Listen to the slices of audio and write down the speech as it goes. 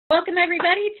Welcome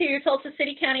everybody to Tulsa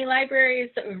City County Library's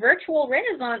virtual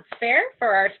Renaissance Fair for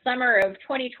our summer of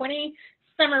 2020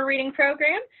 summer reading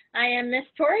program. I am Miss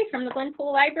Tori from the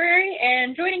Glenpool Library,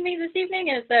 and joining me this evening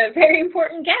is a very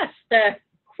important guest,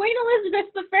 Queen Elizabeth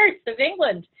I of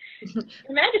England. Your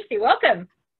Majesty, welcome.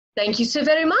 Thank you so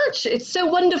very much. It's so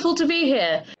wonderful to be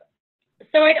here.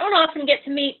 So I don't often get to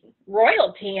meet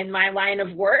royalty in my line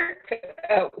of work.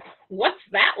 What's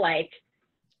that like?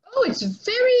 Oh, it's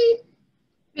very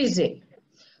busy.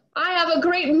 I have a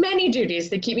great many duties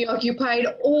that keep me occupied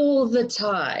all the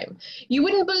time. You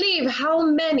wouldn't believe how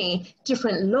many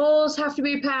different laws have to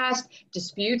be passed,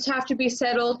 disputes have to be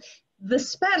settled. The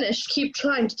Spanish keep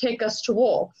trying to take us to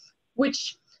war,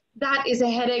 which that is a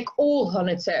headache all on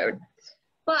its own.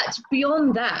 But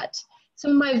beyond that,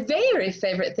 some of my very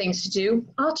favorite things to do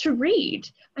are to read.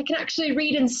 I can actually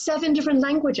read in 7 different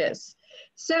languages.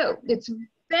 So it's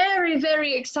very,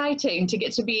 very exciting to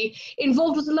get to be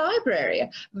involved with the library, a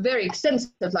very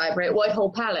extensive library at Whitehall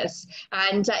Palace.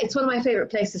 And it's one of my favorite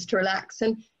places to relax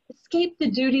and escape the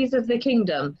duties of the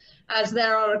kingdom, as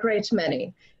there are a great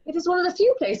many. It is one of the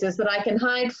few places that I can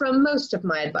hide from most of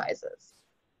my advisors.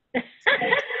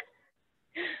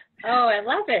 Oh, I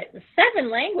love it.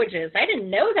 7 languages. I didn't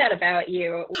know that about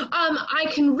you. I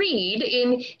can read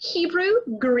in Hebrew,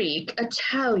 Greek,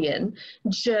 Italian,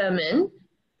 German,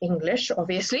 English,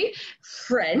 obviously,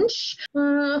 French,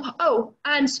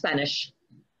 and Spanish.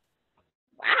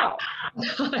 Wow.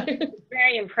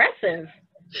 Very impressive.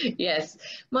 Yes.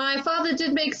 My father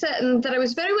did make certain that I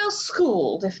was very well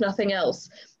schooled, if nothing else.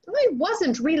 I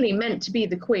wasn't really meant to be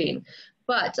the queen,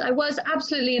 but I was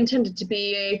absolutely intended to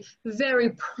be a very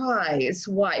prize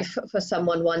wife for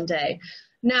someone one day.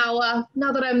 Now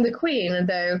that I'm the queen, and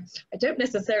though I don't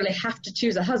necessarily have to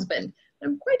choose a husband,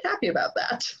 I'm quite happy about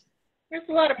that. There's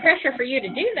a lot of pressure for you to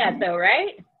do that, though,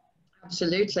 right?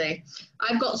 Absolutely.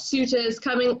 I've got suitors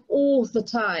coming all the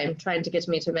time trying to get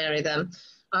me to marry them.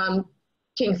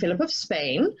 King Philip of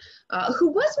Spain, who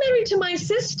was married to my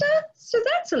sister, so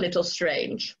that's a little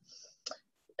strange.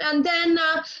 And then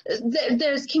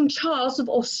there's King Charles of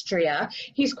Austria.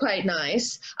 He's quite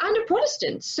nice, and a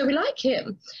Protestant, so we like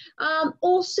him.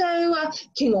 Also,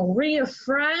 King Henri of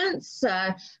France,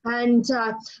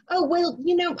 oh, well,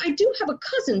 you know, I do have a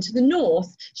cousin to the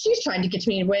north. She's trying to get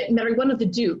me to marry one of the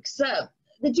dukes,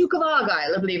 the Duke of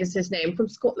Argyll, I believe is his name, from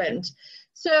Scotland.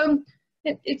 So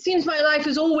it seems my life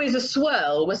is always a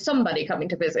swirl with somebody coming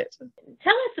to visit.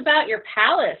 Tell us about your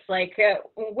palace. Like,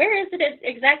 where is it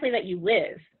exactly that you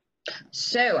live?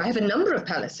 So I have a number of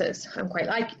palaces. I'm quite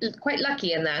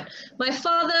lucky in that. My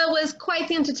father was quite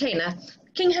the entertainer.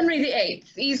 King Henry VIII.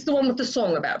 He's the one with the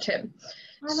song about him.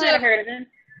 I might have heard of him.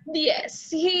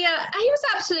 Yes, he was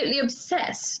absolutely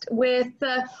obsessed with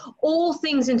all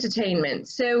things entertainment.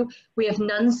 So we have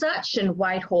Nonsuch and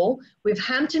Whitehall. We have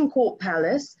Hampton Court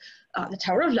Palace. The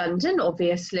Tower of London,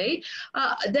 obviously.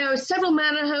 There are several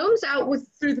manor homes out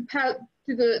through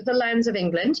the lands of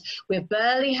England. We have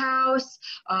Burghley House.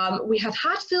 We have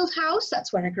Hatfield House.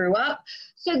 That's where I grew up.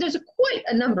 So there's quite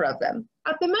a number of them.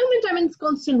 At the moment, I'm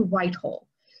ensconced in Whitehall.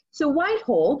 So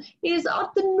Whitehall is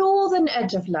at the northern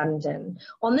edge of London,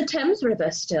 on the Thames River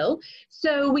still.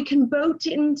 So we can boat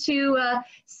in to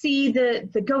see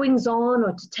the goings-on,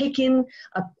 or to take in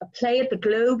a play at the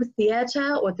Globe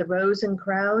Theatre or the Rose and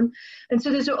Crown. And so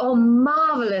those are all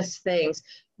marvelous things.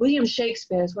 William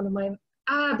Shakespeare is one of my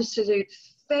absolute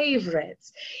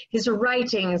favorites. His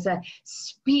writings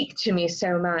speak to me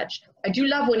so much. I do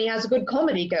love when he has a good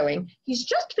comedy going. He's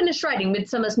just finished writing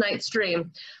Midsummer Night's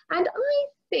Dream, and I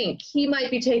think he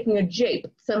might be taking a jape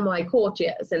at some of my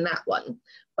courtiers in that one,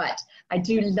 but I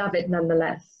do love it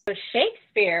nonetheless.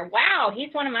 Shakespeare, wow,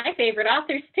 he's one of my favorite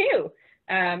authors too.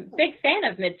 Big fan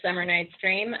of Midsummer Night's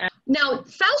Dream. Now,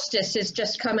 Faustus has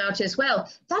just come out as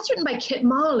well. That's written by Kit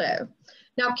Marlowe.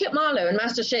 Now, Kit Marlowe and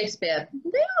Master Shakespeare,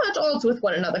 they are at odds with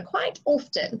one another quite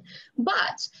often,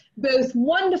 but both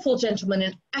wonderful gentlemen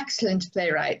and excellent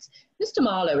playwrights. Mr.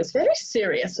 Marlowe is very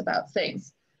serious about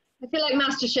things. I feel like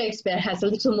Master Shakespeare has a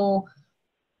little more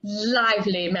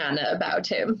lively manner about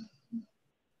him.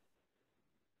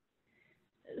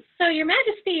 So, Your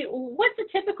Majesty, what's a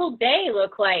typical day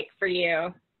look like for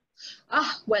you?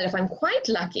 Well, if I'm quite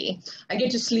lucky, I get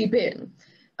to sleep in.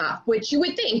 Which you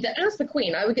would think that as the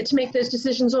Queen, I would get to make those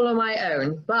decisions all on my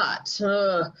own, but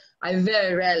I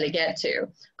very rarely get to.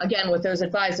 Again, with those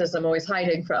advisors I'm always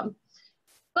hiding from.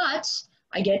 But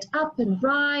I get up and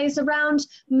rise around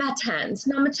Matins.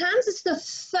 Now, Matins is the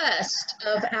first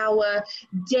of our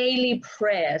daily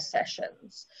prayer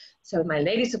sessions. So my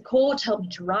ladies of court help me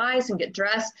to rise and get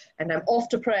dressed, and I'm off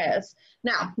to prayers.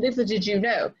 Now, little did you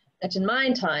know that in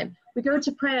my time, We go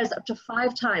to prayers up to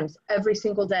 5 times every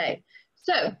single day.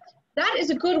 So that is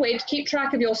a good way to keep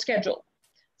track of your schedule.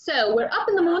 So we're up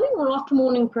in the morning, we're off to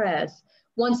morning prayers.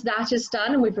 Once that is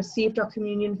done and we've received our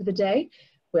communion for the day,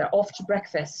 we're off to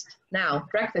breakfast. Now,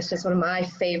 breakfast is one of my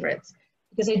favorites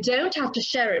because I don't have to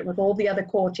share it with all the other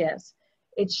courtiers.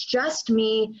 It's just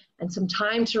me and some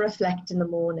time to reflect in the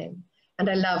morning. And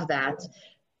I love that.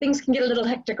 Things can get a little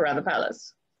hectic around the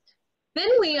palace. Then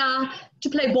we are to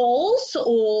play balls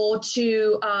or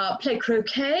to play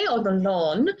croquet on the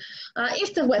lawn,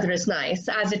 if the weather is nice,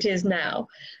 as it is now.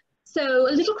 So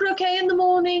a little croquet in the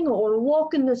morning or a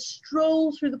walk in the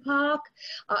stroll through the park.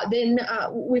 Then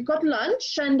we've got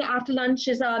lunch, and after lunch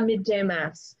is our midday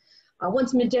mass.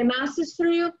 Once midday mass is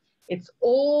through, it's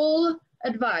all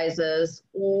advisors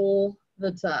all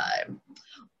the time.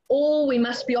 Or we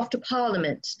must be off to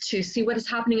Parliament to see what is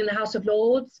happening in the House of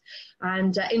Lords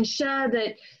and ensure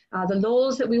that the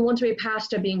laws that we want to be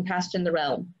passed are being passed in the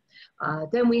realm.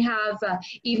 Then we have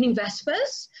evening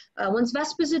vespers. Once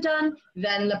vespers are done,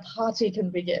 then the party can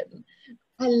begin.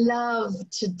 I love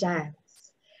to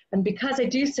dance. And because I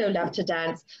do so love to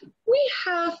dance, we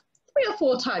have 3 or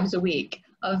 4 times a week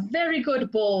a very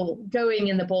good ball going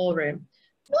in the ballroom.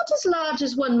 Not as large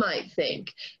as one might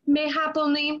think, mayhap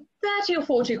only 30 or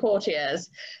 40 courtiers,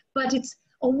 but it's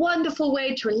a wonderful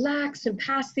way to relax and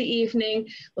pass the evening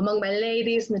among my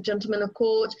ladies and the gentlemen of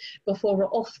court before we're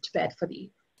off to bed for the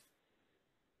evening.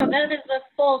 That is a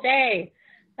full day.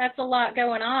 That's a lot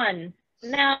going on.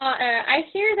 Now, I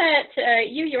hear that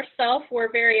you yourself were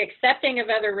very accepting of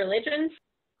other religions.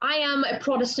 I am a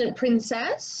Protestant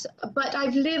princess, but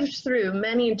I've lived through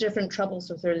many different troubles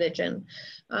with religion.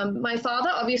 My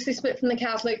father obviously split from the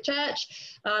Catholic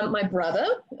Church. My brother,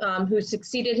 who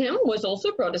succeeded him, was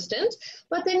also Protestant.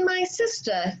 But then my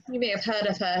sister, you may have heard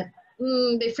of her,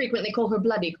 they frequently call her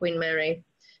Bloody Queen Mary.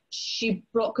 She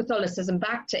brought Catholicism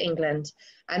back to England,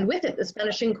 and with it the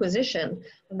Spanish Inquisition,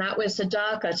 and that was a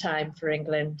darker time for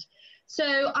England.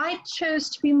 So I chose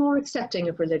to be more accepting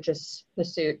of religious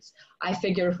pursuits. I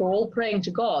figure if we're all praying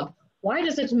to God, why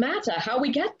does it matter how we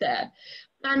get there?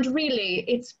 And really,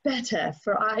 it's better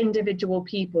for our individual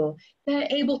people. They're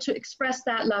able to express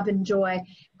that love and joy,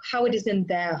 how it is in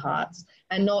their hearts,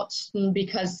 and not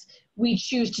because we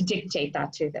choose to dictate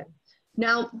that to them.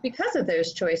 Now, because of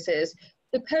those choices,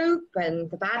 the Pope and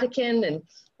the Vatican and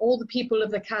all the people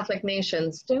of the Catholic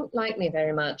nations don't like me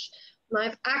very much.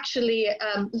 I've actually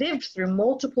lived through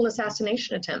multiple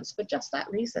assassination attempts for just that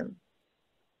reason.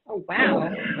 Oh,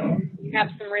 wow. You have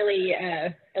some really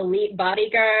elite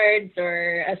bodyguards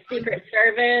or a secret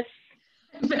service?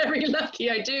 Very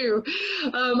lucky, I do.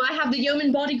 I have the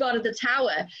yeoman bodyguard of the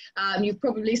Tower. You've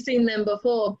probably seen them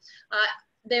before.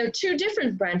 There are 2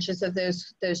 different branches of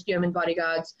those yeoman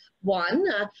bodyguards. One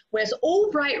wears all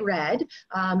bright red,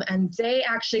 and they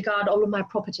actually guard all of my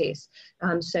properties.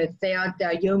 So they're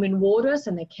yeoman warders,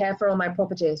 and they care for all my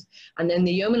properties. And then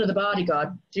the yeomen of the bodyguard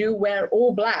do wear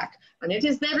all black, and it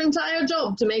is their entire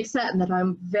job to make certain that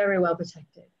I'm very well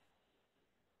protected.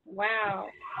 Wow.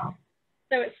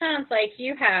 So it sounds like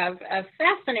you have a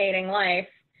fascinating life.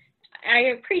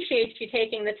 I appreciate you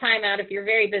taking the time out of your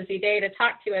very busy day to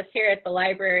talk to us here at the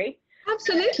library.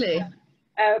 Absolutely.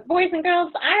 Boys and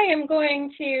girls, I am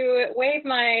going to wave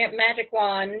my magic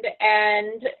wand,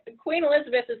 and Queen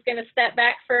Elizabeth is going to step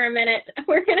back for a minute.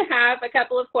 We're going to have a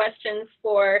couple of questions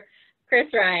for Chris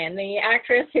Ryan, the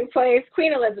actress who plays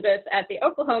Queen Elizabeth at the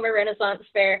Oklahoma Renaissance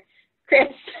Fair.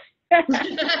 Chris.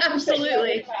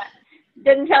 Absolutely.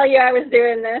 Didn't tell you I was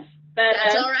doing this. But,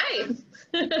 that's all right.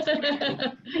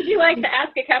 Would you like to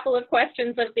ask a couple of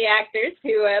questions of the actors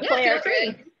who play our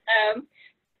queen?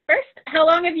 First, how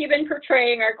long have you been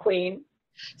portraying our queen?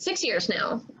 6 years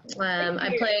now.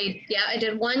 I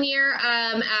did 1 year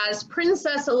as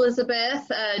Princess Elizabeth,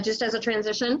 just as a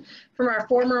transition from our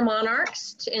former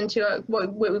monarchs into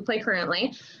what we play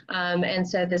currently. And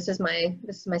so this is my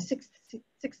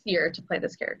sixth year to play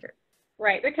this character.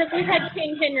 Right, because we had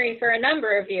King Henry for a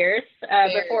number of years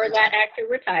before that actor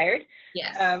retired.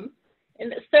 Yes.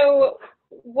 And so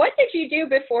what did you do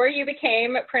before you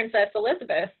became Princess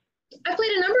Elizabeth? I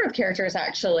played a number of characters,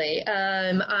 actually.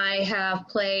 I have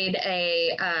played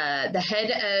the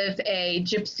head of a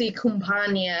gypsy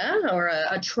compania, or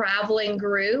a traveling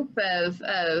group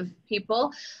of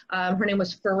people. Her name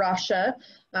was Farasha.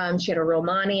 She had a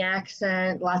Romani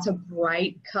accent, lots of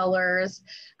bright colors.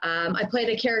 I played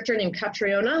a character named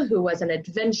Catriona, who was an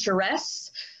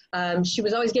adventuress. She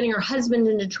was always getting her husband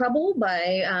into trouble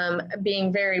by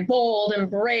being very bold and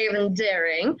brave and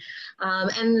daring.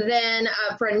 And then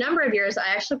for a number of years, I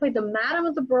actually played the Madam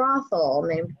of the Brothel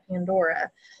named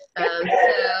Pandora.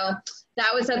 So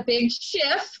that was a big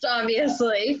shift,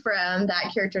 obviously, from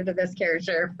that character to this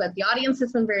character, but the audience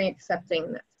has been very accepting,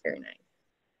 and that's very nice.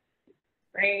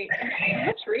 Great. How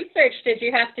much research did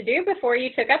you have to do before you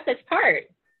took up this part?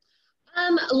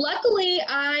 Luckily,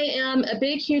 I am a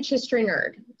big, huge history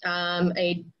nerd,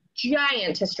 a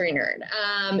giant history nerd,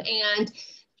 and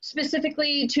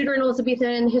specifically Tudor and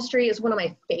Elizabethan history is one of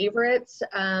my favorites.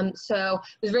 So I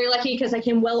was very lucky because I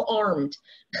came well armed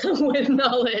with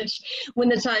knowledge when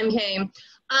the time came.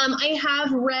 I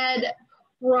have read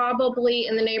probably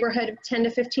in the neighborhood of 10 to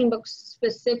 15 books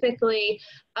specifically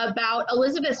about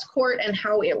Elizabeth's court and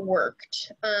how it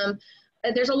worked.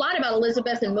 There's a lot about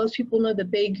Elizabeth, and most people know the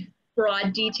big,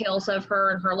 broad details of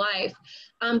her and her life.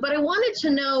 But I wanted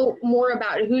to know more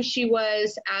about who she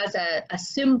was as a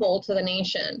symbol to the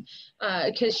nation,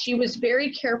 because she was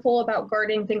very careful about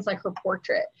guarding things like her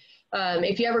portrait.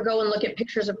 If you ever go and look at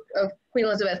pictures of Queen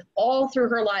Elizabeth all through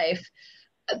her life,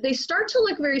 they start to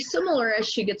look very similar as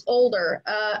she gets older.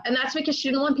 And that's because she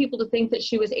didn't want people to think that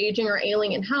she was aging or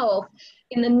ailing in health.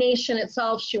 In the nation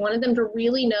itself, she wanted them to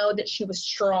really know that she was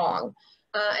strong.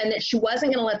 And that she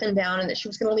wasn't going to let them down, and that she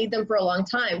was going to lead them for a long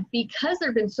time, because there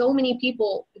have been so many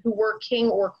people who were king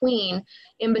or queen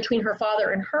in between her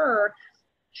father and her.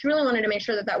 She really wanted to make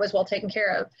sure that that was well taken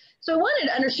care of. So I wanted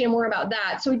to understand more about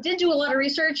that. So we did do a lot of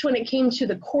research when it came to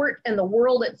the court and the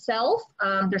world itself.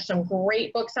 There's some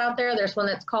great books out there. There's one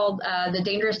that's called The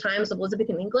Dangerous Times of Elizabeth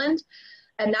in England.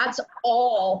 And that's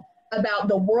all about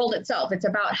the world itself. It's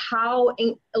about how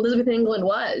Elizabeth in England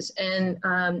was, and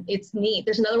it's neat.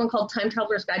 There's another one called Time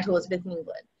Traveler's Guide to Elizabeth in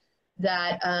England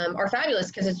that are fabulous,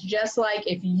 because it's just like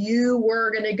if you were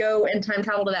going to go and time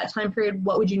travel to that time period,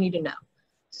 what would you need to know?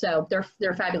 So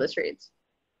they're fabulous reads.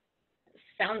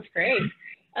 Sounds great.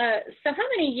 So how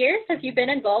many years have you been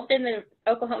involved in the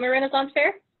Oklahoma Renaissance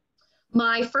Fair?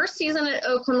 My first season at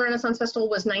Oklahoma Renaissance Festival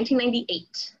was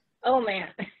 1998. Oh man.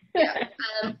 Yeah,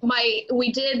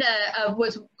 we did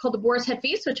was called the Boar's Head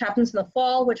Feast, which happens in the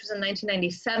fall, which was in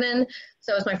 1997.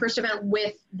 So it was my first event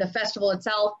with the festival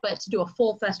itself, but to do a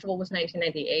full festival was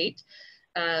 1998.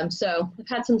 So I've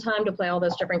had some time to play all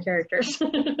those different characters.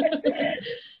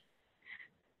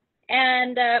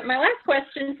 And my last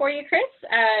question for you, Chris,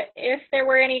 if there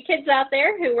were any kids out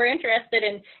there who were interested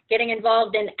in getting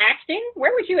involved in acting,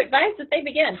 where would you advise that they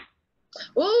begin?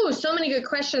 Oh, so many good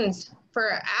questions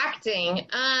for acting.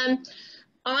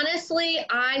 Honestly,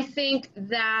 I think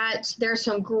that there's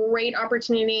some great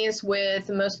opportunities with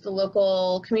most of the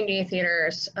local community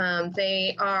theaters.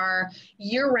 They are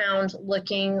year-round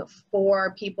looking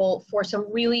for people for some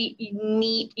really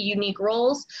neat, unique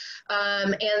roles.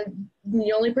 And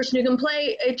the only person who can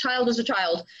play a child is a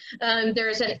child.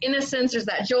 There's an innocence, there's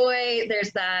that joy,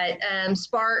 there's that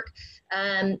spark.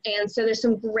 And so there's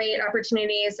some great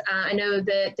opportunities. I know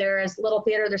that there's Little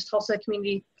Theater, there's Tulsa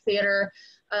Community Theater.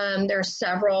 There are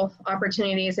several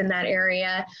opportunities in that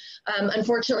area.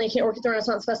 Unfortunately, you can't work at the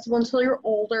Renaissance Festival until you're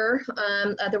older.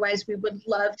 Otherwise, we would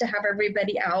love to have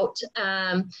everybody out.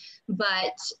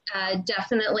 But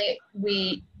definitely,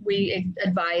 we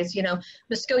advise,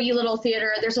 Muskogee Little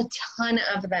Theater, there's a ton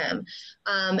of them.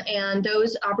 And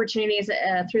those opportunities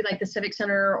through like the Civic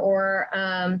Center or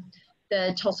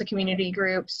the Tulsa community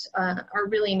groups are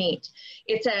really neat.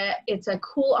 It's a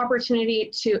cool opportunity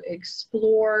to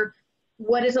explore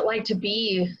what is it like to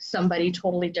be somebody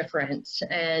totally different,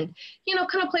 and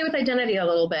kind of play with identity a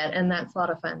little bit, and that's a lot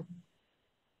of fun.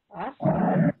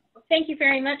 Awesome. Well, thank you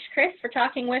very much, Chris, for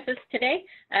talking with us today.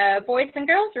 Boys and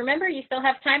girls, remember, you still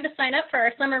have time to sign up for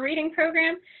our summer reading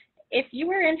program. If you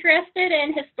are interested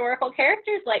in historical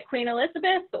characters like Queen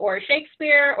Elizabeth or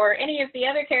Shakespeare or any of the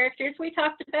other characters we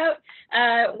talked about,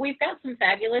 we've got some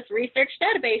fabulous research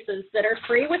databases that are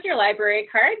free with your library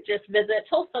card. Just visit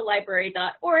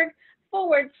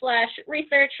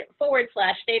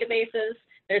tulsalibrary.org/research/databases.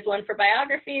 There's one for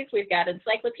biographies. We've got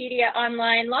Encyclopedia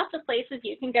Online, lots of places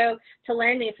you can go to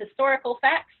learn these historical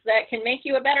facts that can make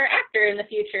you a better actor in the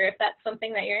future if that's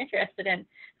something that you're interested in.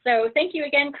 So thank you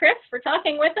again, Chris, for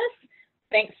talking with us.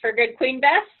 Thanks for good Queen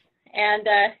Bess, and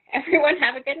everyone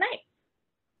have a good night.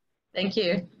 Thank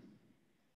you.